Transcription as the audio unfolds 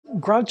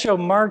Groucho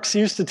Marx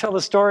used to tell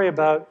a story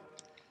about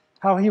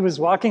how he was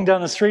walking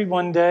down the street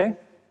one day,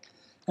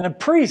 and a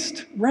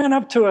priest ran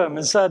up to him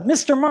and said,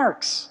 "Mr.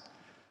 Marx,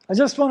 I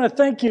just want to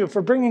thank you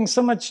for bringing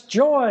so much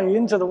joy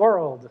into the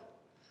world."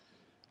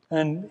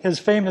 And his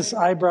famous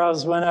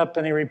eyebrows went up,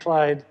 and he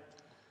replied,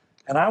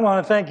 "And I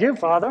want to thank you,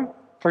 Father,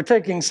 for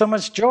taking so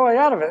much joy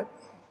out of it."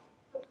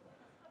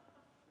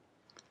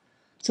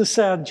 It's a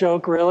sad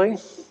joke, really.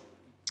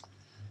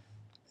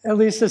 At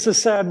least it's a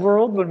sad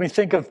world when we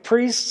think of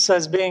priests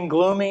as being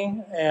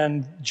gloomy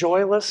and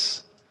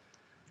joyless.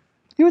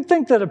 You would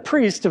think that a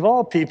priest, of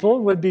all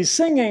people, would be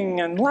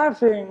singing and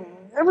laughing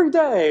every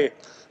day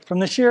from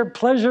the sheer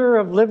pleasure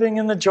of living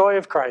in the joy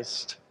of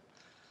Christ.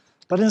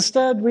 But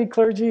instead, we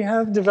clergy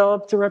have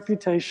developed a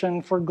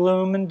reputation for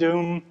gloom and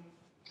doom,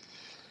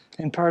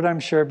 in part, I'm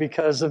sure,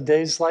 because of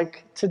days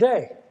like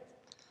today,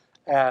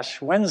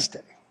 Ash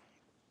Wednesday.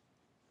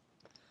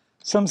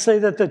 Some say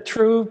that the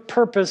true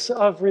purpose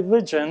of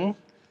religion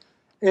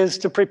is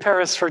to prepare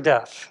us for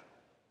death.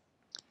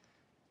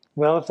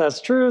 Well, if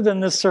that's true, then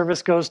this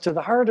service goes to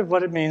the heart of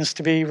what it means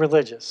to be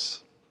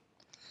religious.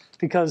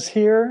 Because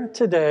here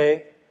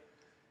today,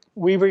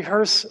 we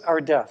rehearse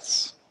our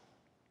deaths.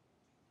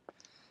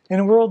 In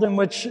a world in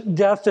which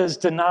death is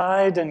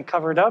denied and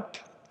covered up,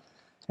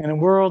 in a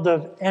world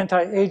of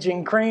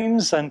anti-aging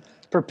creams and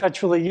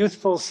perpetually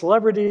youthful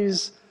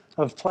celebrities,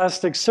 of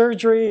plastic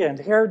surgery and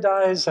hair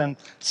dyes and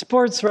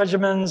sports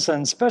regimens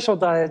and special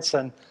diets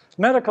and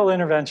medical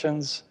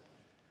interventions,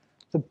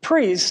 the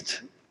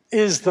priest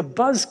is the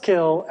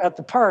buzzkill at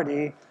the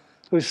party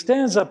who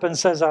stands up and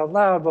says out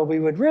loud, "Well, we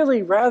would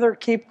really rather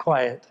keep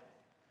quiet,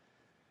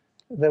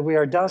 that we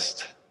are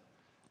dust,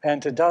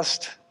 and to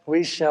dust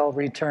we shall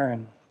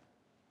return."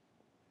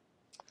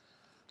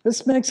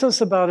 This makes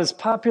us about as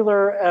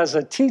popular as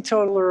a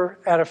teetotaler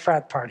at a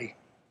frat party.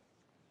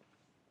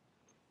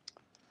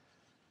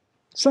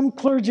 Some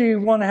clergy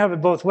want to have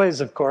it both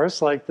ways, of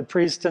course, like the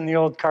priest in the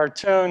old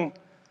cartoon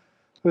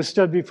who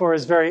stood before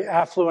his very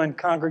affluent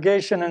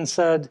congregation and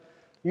said,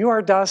 "You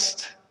are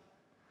dust,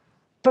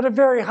 but a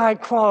very high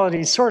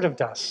quality sort of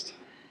dust."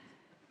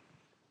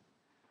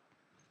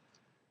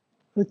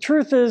 The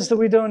truth is that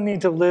we don't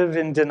need to live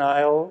in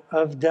denial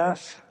of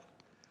death,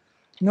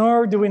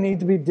 nor do we need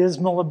to be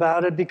dismal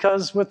about it,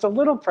 because with a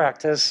little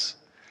practice,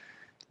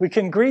 we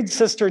can greet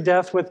Sister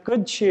Death with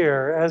good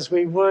cheer as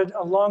we would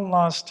a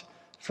long-lost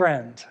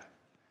friend.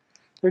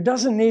 There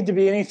doesn't need to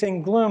be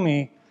anything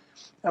gloomy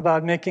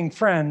about making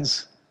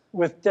friends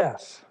with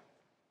death.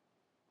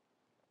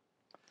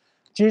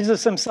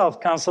 Jesus himself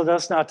counseled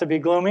us not to be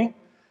gloomy.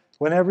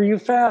 Whenever you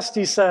fast,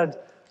 he said,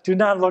 "Do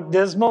not look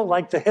dismal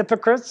like the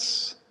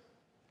hypocrites."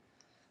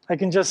 I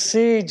can just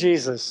see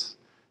Jesus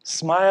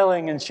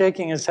smiling and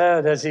shaking his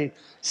head as he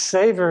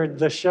savored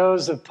the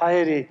shows of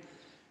piety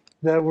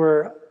that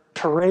were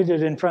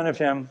paraded in front of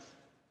him.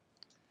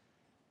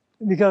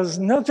 Because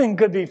nothing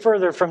could be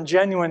further from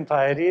genuine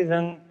piety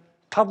than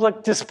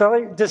public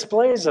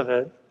displays of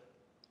it.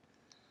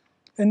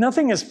 And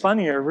nothing is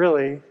funnier,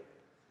 really,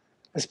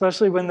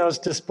 especially when those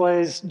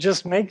displays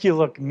just make you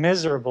look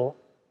miserable.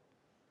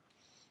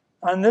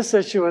 On this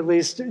issue, at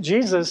least,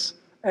 Jesus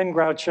and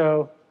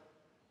Groucho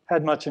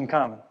had much in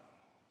common.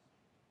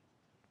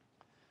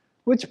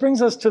 Which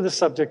brings us to the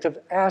subject of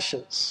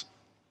ashes.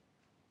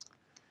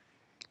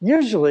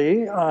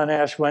 Usually, on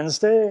Ash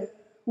Wednesday,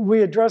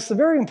 we address the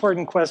very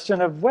important question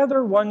of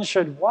whether one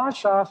should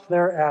wash off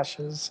their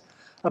ashes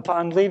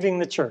upon leaving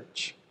the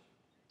church.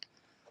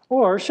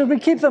 Or should we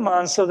keep them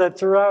on so that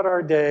throughout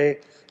our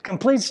day,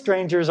 complete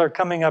strangers are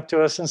coming up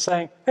to us and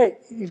saying, "Hey,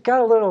 you've got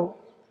a little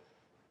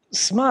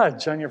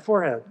smudge on your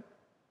forehead."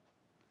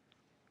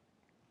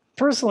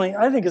 Personally,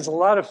 I think it's a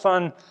lot of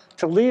fun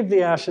to leave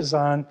the ashes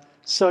on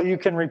so you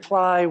can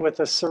reply with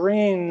a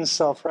serene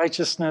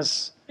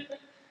self-righteousness,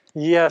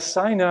 "Yes,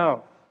 I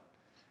know.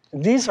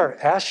 These are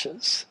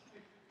ashes.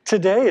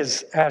 Today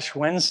is Ash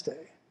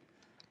Wednesday.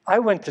 I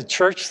went to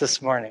church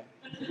this morning.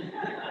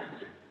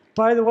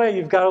 By the way,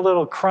 you've got a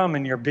little crumb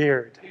in your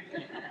beard."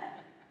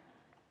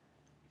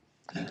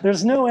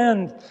 There's no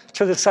end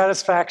to the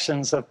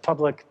satisfactions of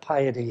public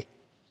piety.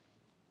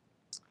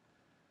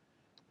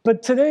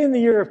 But today, in the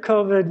year of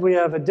COVID, we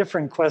have a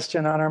different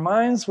question on our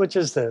minds, which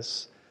is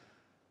this: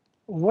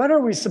 what are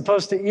we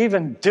supposed to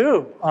even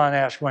do on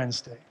Ash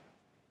Wednesday?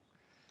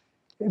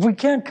 If we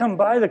can't come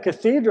by the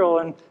cathedral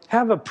and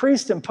have a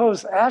priest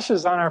impose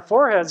ashes on our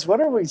foreheads,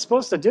 what are we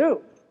supposed to do?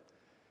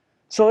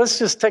 So let's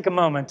just take a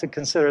moment to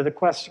consider the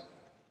question.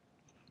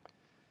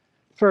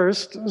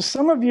 First,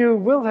 some of you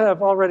will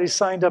have already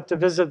signed up to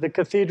visit the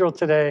cathedral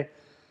today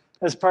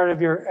as part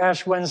of your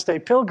Ash Wednesday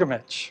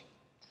pilgrimage.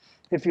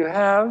 If you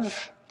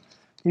have,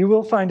 you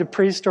will find a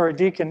priest or a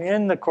deacon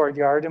in the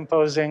courtyard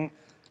imposing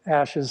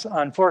ashes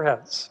on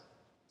foreheads.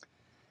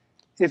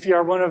 If you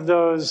are one of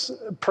those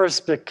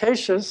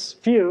perspicacious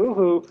few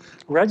who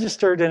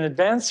registered in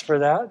advance for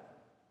that,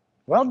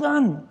 well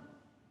done.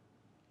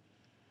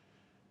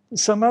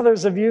 Some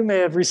others of you may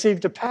have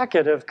received a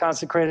packet of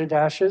consecrated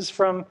ashes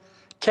from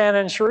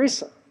Canon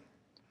Sharissa,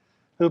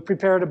 who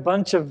prepared a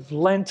bunch of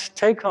Lent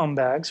take-home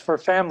bags for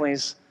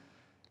families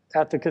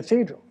at the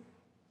cathedral.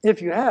 If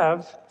you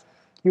have,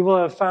 you will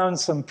have found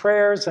some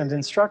prayers and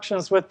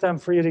instructions with them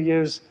for you to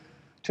use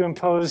to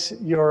impose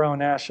your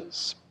own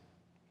ashes.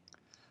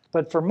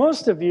 But for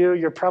most of you,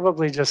 you're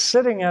probably just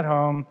sitting at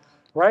home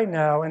right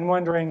now and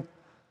wondering,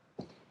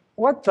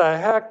 what the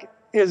heck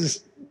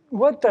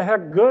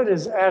good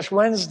is Ash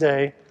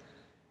Wednesday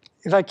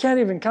if I can't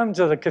even come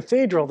to the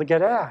cathedral to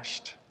get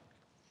ashed?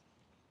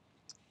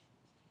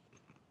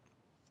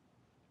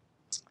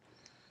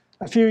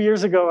 A few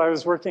years ago, I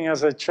was working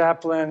as a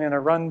chaplain in a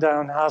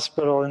rundown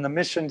hospital in the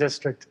Mission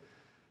District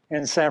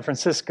in San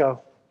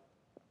Francisco.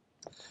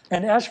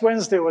 And Ash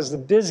Wednesday was the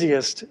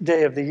busiest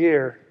day of the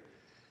year.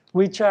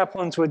 We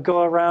chaplains would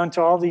go around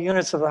to all the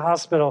units of the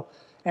hospital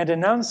and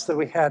announce that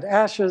we had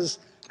ashes,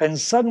 and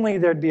suddenly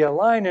there'd be a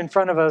line in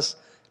front of us,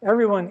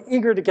 everyone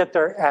eager to get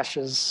their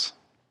ashes.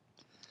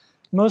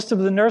 Most of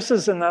the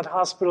nurses in that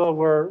hospital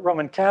were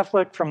Roman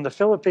Catholic from the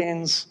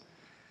Philippines.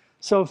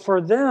 So for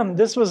them,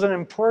 this was an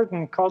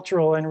important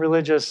cultural and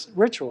religious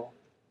ritual.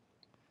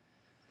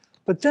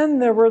 But then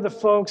there were the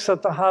folks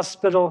at the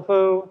hospital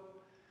who,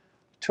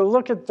 to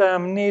look at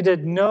them,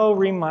 needed no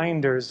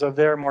reminders of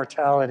their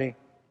mortality.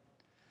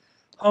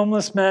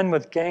 Homeless men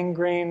with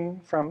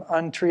gangrene from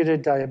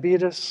untreated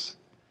diabetes,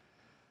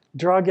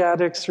 drug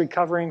addicts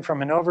recovering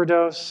from an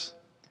overdose,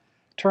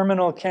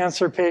 terminal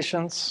cancer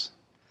patients,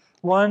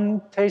 one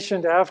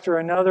patient after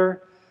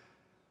another,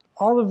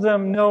 all of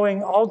them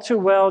knowing all too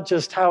well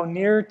just how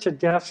near to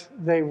death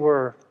they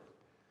were.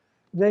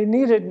 They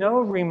needed no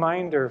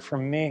reminder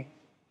from me.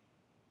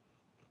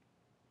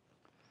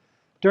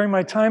 During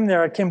my time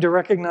there, I came to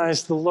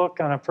recognize the look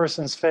on a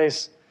person's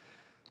face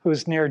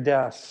who's near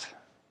death.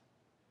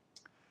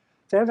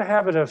 They have a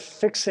habit of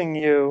fixing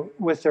you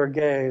with their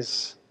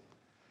gaze,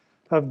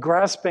 of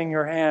grasping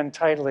your hand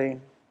tightly.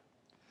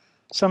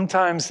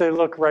 Sometimes they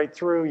look right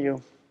through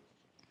you.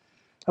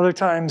 Other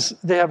times,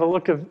 they have a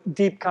look of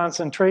deep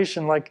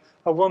concentration, like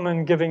a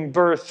woman giving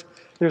birth.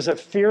 There's a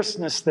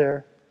fierceness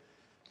there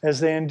as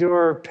they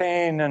endure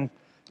pain and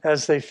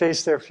as they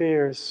face their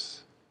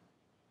fears.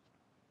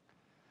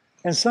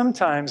 And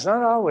sometimes,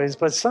 not always,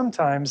 but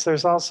sometimes,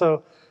 there's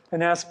also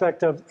an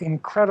aspect of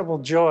incredible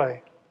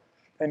joy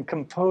and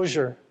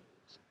composure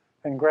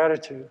and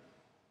gratitude.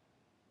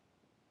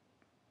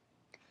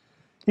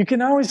 You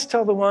can always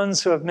tell the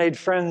ones who have made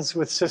friends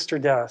with Sister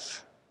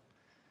Death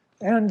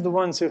and the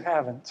ones who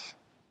haven't.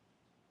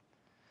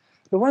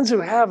 The ones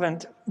who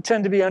haven't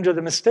tend to be under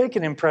the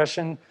mistaken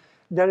impression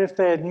that if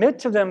they admit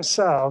to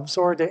themselves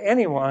or to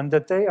anyone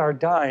that they are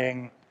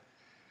dying,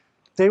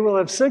 they will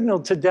have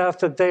signaled to death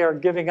that they are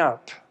giving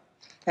up,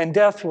 and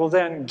death will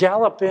then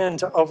gallop in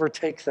to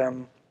overtake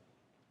them.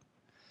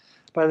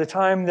 By the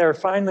time they're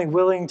finally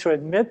willing to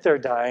admit they're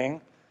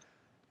dying,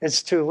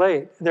 it's too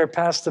late. They're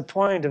past the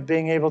point of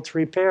being able to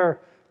repair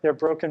their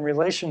broken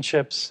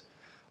relationships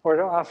or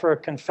to offer a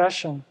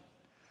confession,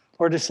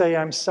 or to say,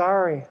 I'm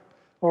sorry,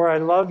 or I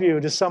love you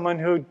to someone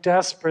who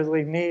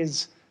desperately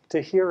needs to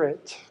hear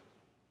it.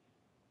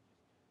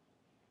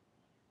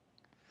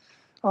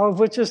 All of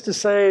which is to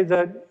say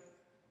that,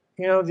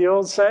 the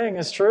old saying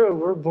is true.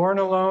 We're born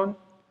alone,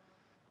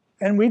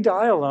 and we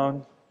die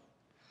alone.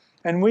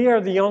 And we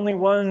are the only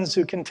ones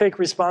who can take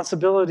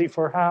responsibility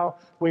for how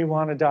we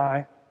want to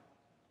die.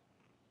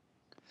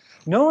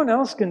 No one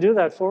else can do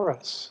that for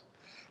us.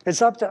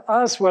 It's up to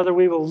us whether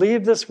we will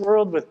leave this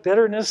world with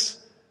bitterness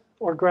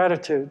or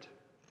gratitude.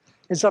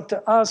 It's up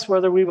to us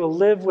whether we will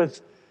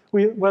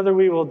whether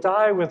we will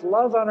die with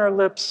love on our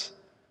lips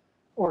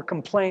or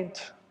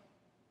complaint.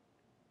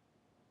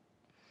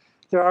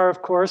 There are,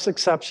 of course,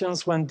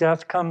 exceptions when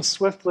death comes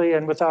swiftly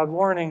and without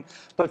warning,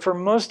 but for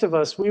most of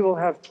us, we will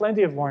have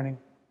plenty of warning.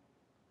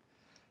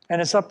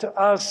 And it's up to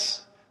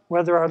us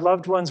whether our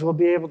loved ones will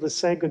be able to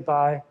say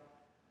goodbye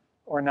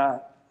or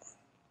not.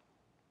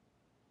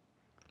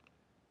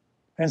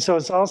 And so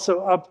it's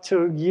also up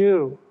to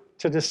you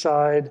to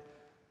decide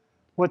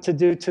what to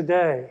do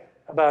today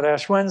about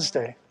Ash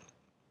Wednesday.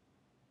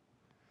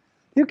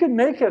 You can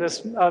make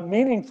it a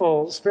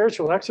meaningful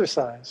spiritual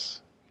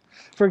exercise.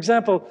 For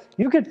example,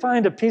 you could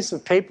find a piece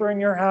of paper in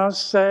your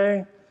house,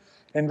 say,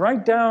 and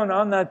write down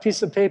on that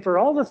piece of paper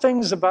all the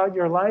things about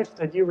your life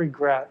that you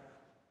regret.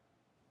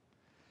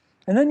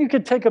 And then you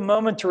could take a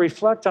moment to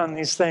reflect on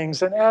these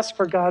things and ask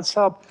for God's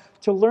help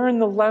to learn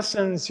the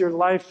lessons your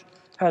life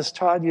has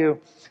taught you.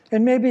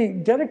 And maybe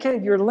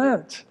dedicate your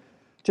Lent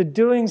to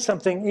doing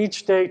something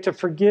each day to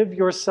forgive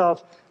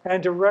yourself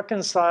and to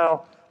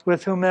reconcile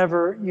with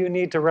whomever you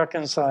need to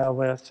reconcile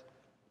with,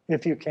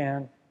 if you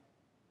can.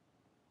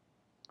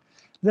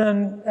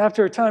 Then,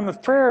 after a time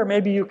of prayer,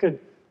 maybe you could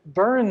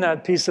burn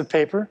that piece of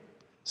paper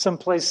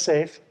someplace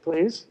safe,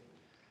 please.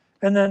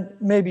 And then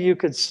maybe you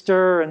could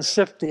stir and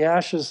sift the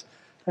ashes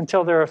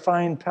until they're a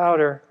fine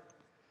powder.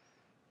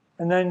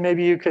 And then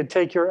maybe you could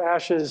take your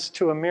ashes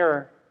to a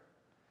mirror.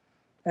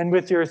 And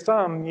with your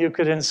thumb, you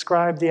could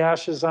inscribe the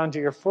ashes onto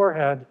your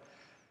forehead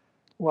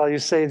while you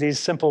say these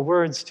simple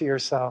words to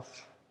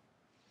yourself.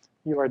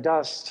 You are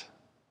dust,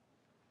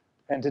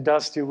 and to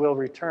dust you will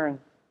return.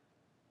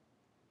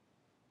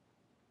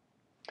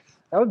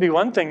 That would be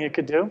one thing you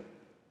could do.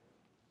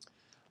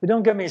 But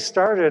don't get me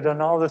started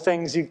on all the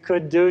things you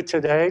could do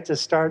today to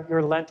start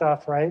your Lent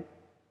off right.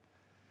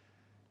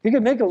 You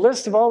could make a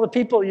list of all the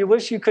people you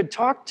wish you could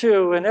talk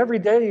to, and every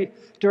day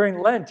during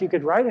Lent, you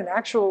could write an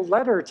actual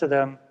letter to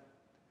them.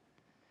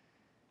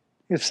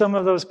 If some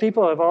of those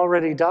people have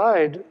already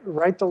died,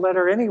 write the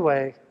letter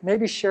anyway.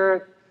 Maybe share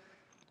it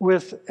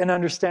with an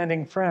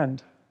understanding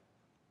friend.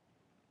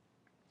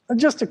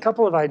 Just a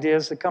couple of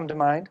ideas that come to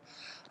mind.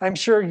 I'm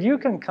sure you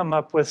can come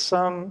up with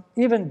some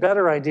even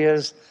better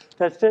ideas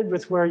that fit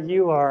with where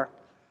you are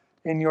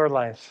in your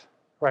life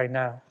right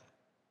now.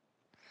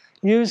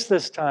 Use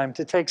this time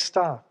to take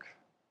stock.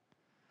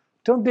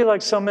 Don't be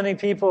like so many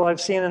people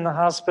I've seen in the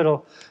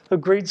hospital who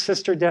greet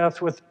Sister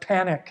Death with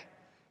panic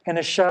and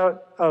a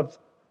shout of,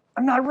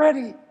 "I'm not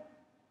ready."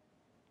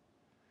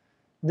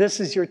 This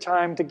is your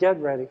time to get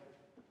ready.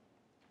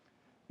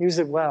 Use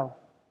it well.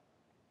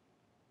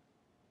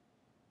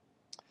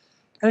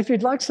 And if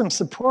you'd like some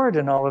support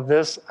in all of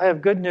this, I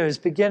have good news.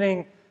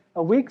 Beginning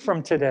a week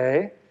from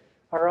today,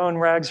 our own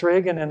Rags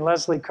Reagan and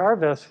Leslie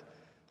Carveth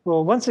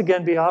will once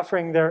again be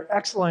offering their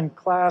excellent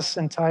class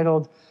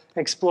entitled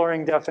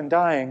Exploring Death and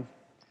Dying.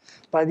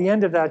 By the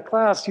end of that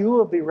class, you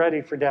will be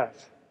ready for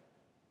death.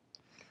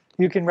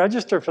 You can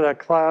register for that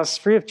class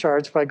free of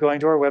charge by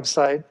going to our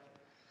website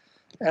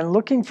and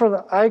looking for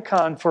the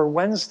icon for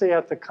Wednesday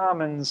at the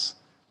Commons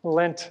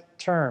Lent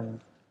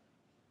term.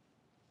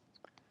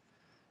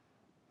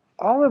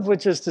 All of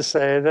which is to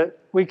say that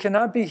we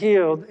cannot be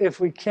healed if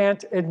we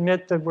can't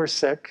admit that we're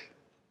sick.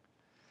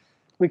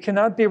 We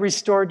cannot be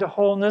restored to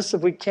wholeness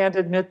if we can't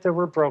admit that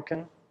we're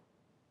broken.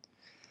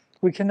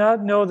 We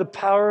cannot know the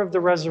power of the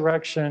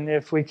resurrection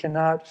if we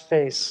cannot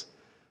face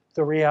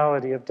the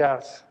reality of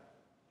death.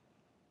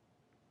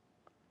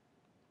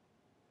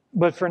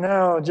 But for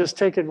now, just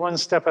take it one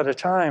step at a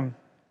time.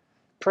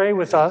 Pray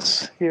with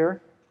us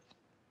here.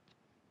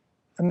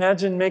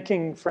 Imagine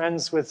making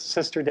friends with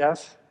Sister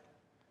Death.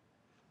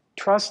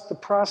 Trust the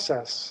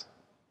process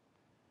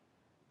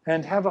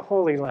and have a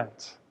holy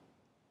Lent.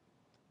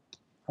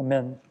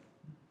 Amen.